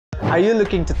Are you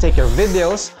looking to take your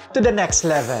videos to the next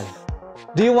level?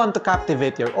 Do you want to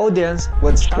captivate your audience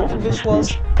with stunning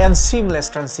visuals and seamless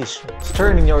transitions,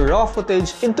 turning your raw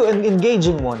footage into an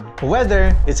engaging one?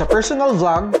 Whether it's a personal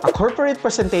vlog, a corporate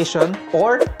presentation,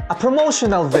 or a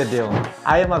promotional video.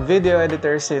 I am a video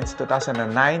editor since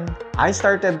 2009. I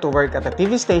started to work at a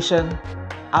TV station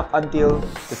up until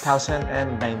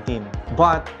 2019.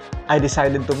 But I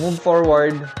decided to move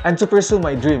forward and to pursue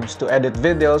my dreams to edit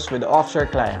videos with offshore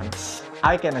clients.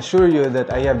 I can assure you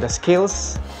that I have the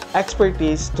skills,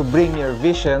 expertise to bring your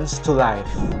visions to life.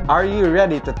 Are you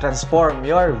ready to transform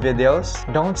your videos?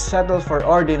 Don't settle for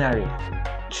ordinary.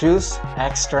 Choose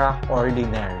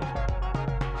extraordinary.